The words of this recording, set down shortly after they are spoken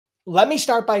Let me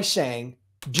start by saying,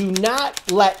 do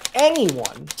not let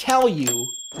anyone tell you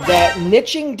that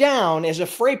niching down as a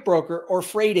freight broker or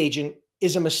freight agent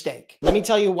is a mistake. Let me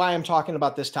tell you why I'm talking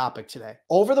about this topic today.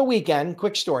 Over the weekend,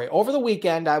 quick story. Over the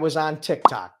weekend, I was on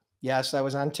TikTok. Yes, I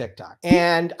was on TikTok.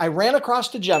 And I ran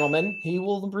across a gentleman, he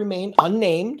will remain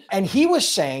unnamed, and he was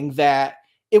saying that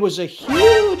it was a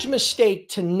huge mistake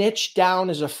to niche down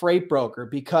as a freight broker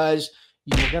because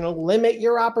you were going to limit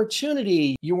your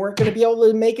opportunity. You weren't going to be able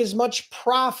to make as much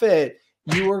profit.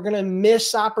 You were going to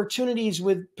miss opportunities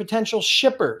with potential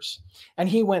shippers. And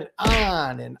he went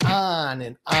on and on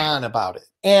and on about it.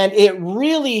 And it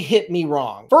really hit me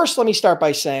wrong. First, let me start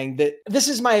by saying that this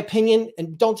is my opinion,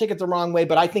 and don't take it the wrong way,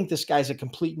 but I think this guy's a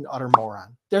complete and utter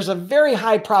moron. There's a very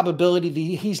high probability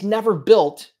that he's never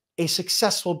built a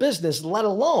successful business, let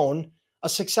alone a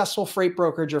successful freight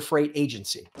brokerage or freight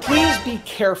agency. Please be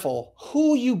careful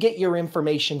who you get your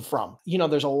information from. You know,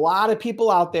 there's a lot of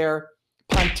people out there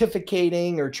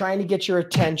pontificating or trying to get your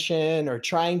attention or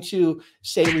trying to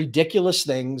say ridiculous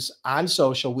things on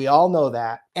social. We all know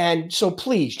that. And so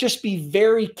please just be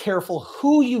very careful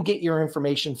who you get your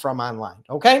information from online.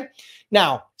 Okay.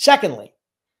 Now, secondly,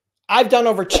 I've done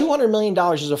over $200 million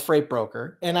as a freight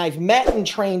broker, and I've met and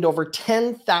trained over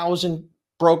 10,000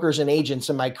 brokers and agents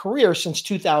in my career since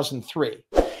 2003.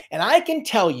 And I can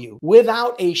tell you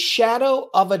without a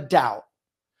shadow of a doubt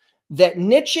that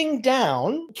niching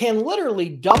down can literally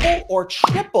double or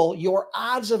triple your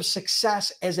odds of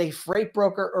success as a freight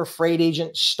broker or freight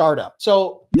agent startup.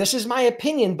 So this is my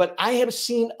opinion, but I have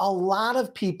seen a lot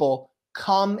of people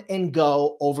come and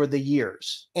go over the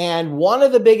years. And one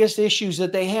of the biggest issues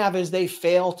that they have is they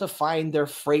fail to find their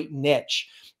freight niche.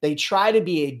 They try to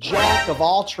be a jack of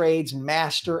all trades,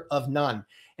 master of none.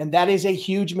 And that is a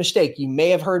huge mistake. You may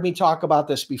have heard me talk about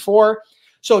this before.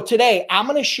 So today I'm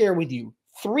going to share with you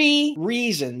 3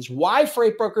 reasons why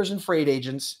freight brokers and freight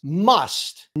agents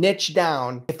must niche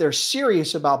down if they're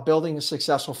serious about building a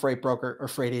successful freight broker or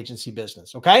freight agency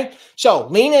business. Okay. So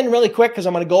lean in really quick because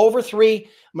I'm going to go over 3.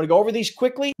 I'm going to go over these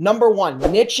quickly. Number 1,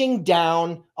 niching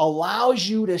down allows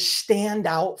you to stand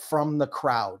out from the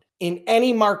crowd. In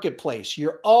any marketplace,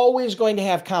 you're always going to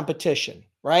have competition,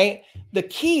 right? The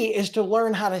key is to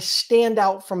learn how to stand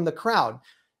out from the crowd.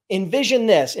 Envision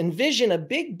this. Envision a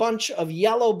big bunch of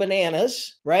yellow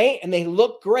bananas, right? And they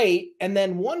look great. And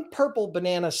then one purple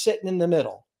banana sitting in the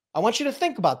middle. I want you to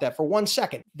think about that for 1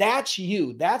 second. That's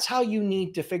you. That's how you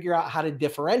need to figure out how to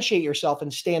differentiate yourself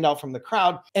and stand out from the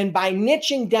crowd. And by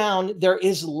niching down, there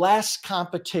is less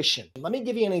competition. Let me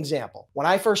give you an example. When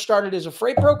I first started as a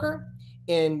freight broker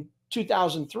in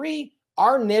 2003,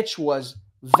 our niche was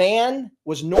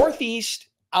Northeast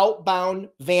outbound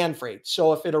van freight.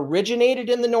 So if it originated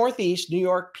in the Northeast, New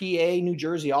York, PA, New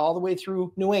Jersey, all the way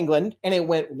through New England, and it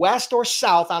went west or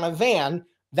south on a van,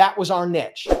 that was our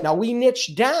niche. Now we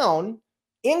niched down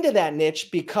into that niche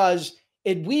because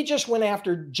we just went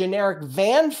after generic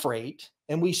van freight.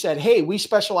 And we said, hey, we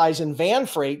specialize in van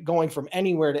freight going from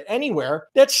anywhere to anywhere.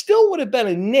 That still would have been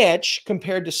a niche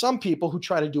compared to some people who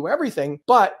try to do everything.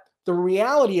 But the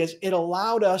reality is it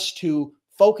allowed us to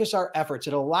focus our efforts.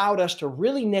 It allowed us to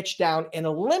really niche down and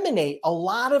eliminate a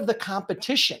lot of the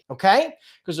competition, okay?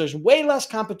 Because there's way less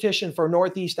competition for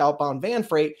Northeast outbound van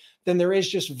freight than there is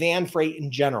just van freight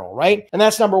in general, right? And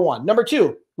that's number 1. Number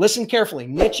 2, listen carefully.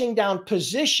 Niching down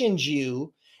positions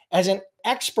you as an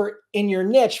expert in your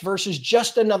niche versus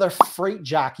just another freight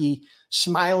jockey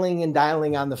smiling and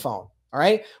dialing on the phone, all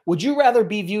right? Would you rather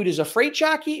be viewed as a freight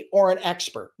jockey or an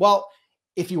expert? Well,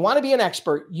 if you want to be an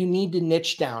expert, you need to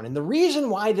niche down. And the reason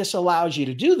why this allows you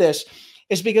to do this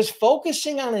is because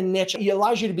focusing on a niche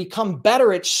allows you to become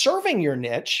better at serving your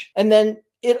niche. And then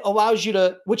it allows you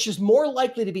to, which is more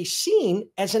likely to be seen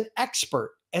as an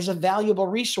expert, as a valuable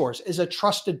resource, as a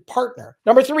trusted partner.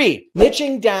 Number 3,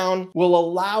 niching down will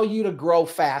allow you to grow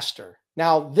faster.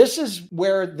 Now, this is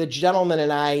where the gentleman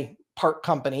and I part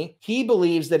company. He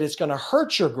believes that it's going to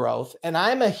hurt your growth. And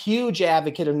I'm a huge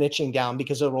advocate of niching down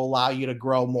because it will allow you to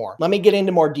grow more. Let me get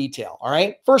into more detail. All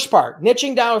right. First part,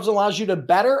 niching down allows you to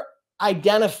better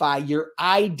identify your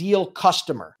ideal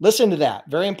customer. Listen to that.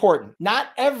 Very important. Not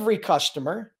every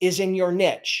customer is in your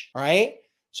niche. All right.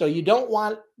 So you don't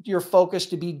want your focus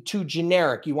to be too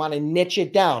generic. You want to niche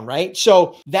it down, right?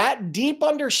 So that deep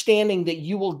understanding that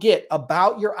you will get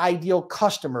about your ideal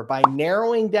customer by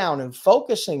narrowing down and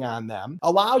focusing on them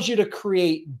allows you to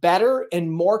create better and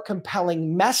more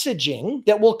compelling messaging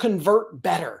that will convert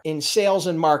better in sales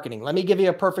and marketing. Let me give you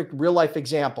a perfect real life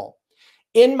example.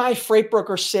 In my Freight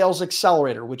Broker Sales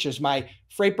Accelerator, which is my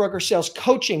Freight Broker Sales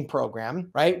Coaching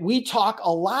Program, right, we talk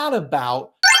a lot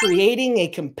about creating a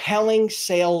compelling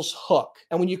sales hook.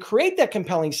 And when you create that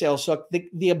compelling sales hook,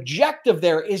 the objective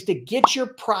there is to get your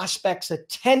prospect's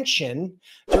attention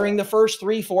during the first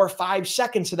 3, 4, 5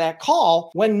 seconds of that call,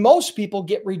 when most people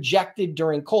get rejected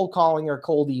during cold calling or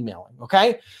cold emailing.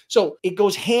 Okay. So it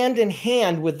goes hand in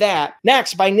hand with that.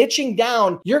 Next, by niching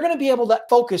down, you're going to be able to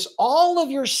focus all of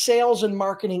your sales and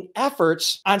marketing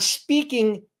efforts on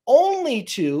speaking only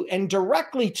to and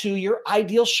directly to your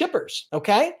ideal shippers.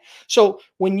 Okay. So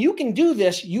when you can do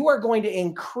this, you are going to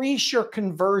increase your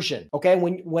conversion. Okay.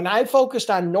 When I focused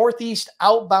on Northeast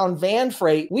outbound van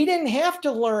freight, we didn't have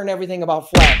to learn everything about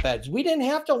flatbeds. We didn't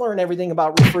have to learn everything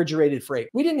about refrigerated freight.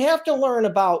 We didn't have to learn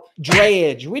about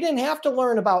drayage. We didn't have to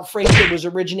learn about freight that was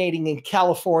originating in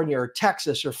California or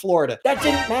Texas or Florida. That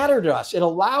didn't matter to us. It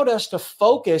allowed us to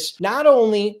focus not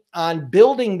only on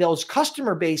building those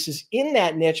customer bases in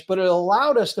that niche, but it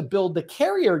allowed us to build the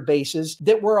carrier bases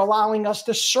that were allowing us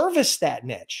to service that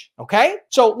niche. Okay.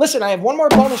 So listen, I have one more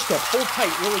bonus tip. Hold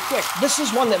tight really quick. This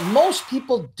is one that most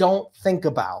people don't think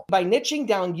about. By niching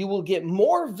down, you will get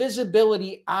more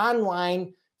visibility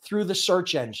online through the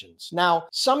search engines. Now,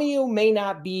 some of you may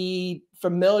not be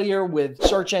familiar with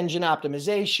search engine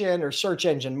optimization or search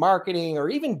engine marketing or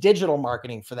even digital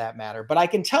marketing for that matter. But I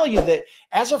can tell you that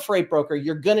as a freight broker,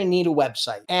 you're going to need a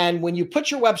website. And when you put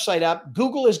your website up,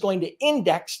 Google is going to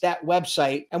index that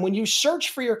website. And when you search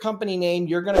for your company name,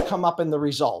 you're going to come up in the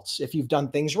results if you've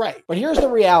done things right. But here's the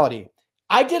reality.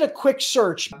 I did a quick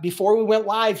search before we went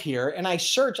live here, and I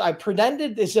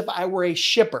pretended as if I were a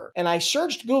shipper, and I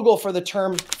searched Google for the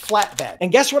term flatbed.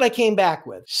 And guess what I came back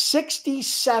with?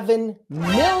 67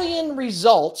 million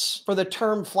results for the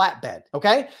term flatbed.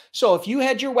 Okay. So if you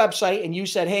had your website and you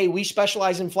said, hey, we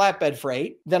specialize in flatbed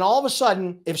freight, then all of a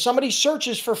sudden, if somebody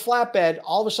searches for flatbed,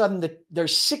 all of a sudden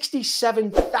there's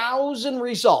 67,000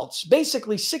 results,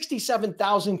 basically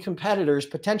 67,000 competitors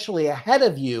potentially ahead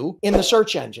of you in the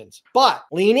search engines. But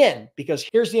lean in, because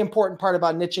here's the important part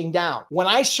about niching down. When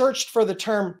I searched for the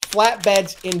term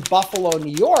flatbeds in Buffalo,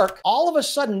 New York, all of a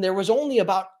sudden there was only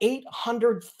about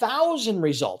 800,000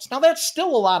 results. Now that's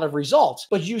still a lot of results,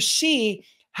 but you see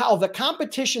how the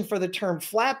competition for the term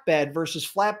flatbed versus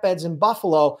flatbeds in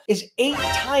Buffalo is 8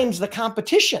 times the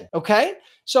competition. Okay.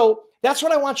 So that's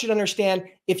what I want you to understand.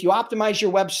 If you optimize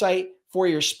your website for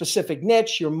your specific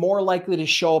niche, you're more likely to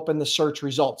show up in the search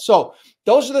results. So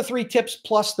those are the 3 tips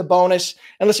plus the bonus.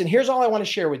 And listen, here's all I want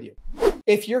to share with you.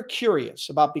 If you're curious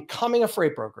about becoming a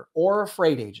freight broker or a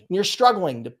freight agent, and you're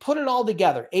struggling to put it all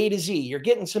together, A to Z, you're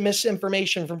getting some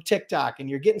misinformation from TikTok and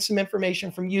you're getting some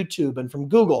information from YouTube and from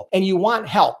Google, and you want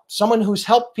help, someone who's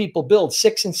helped people build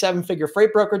 6- and 7-figure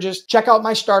freight brokerages, check out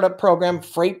my startup program,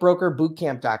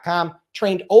 freightbrokerbootcamp.com.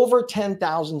 Trained over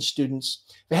 10,000 students.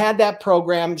 I've had that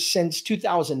program since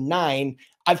 2009.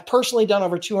 I've personally done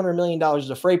over $200 million as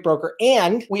a freight broker,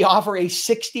 and we offer a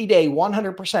 60-day,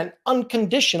 100%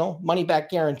 unconditional money-back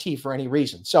guarantee for any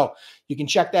reason. So you can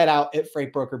check that out at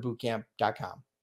freightbrokerbootcamp.com.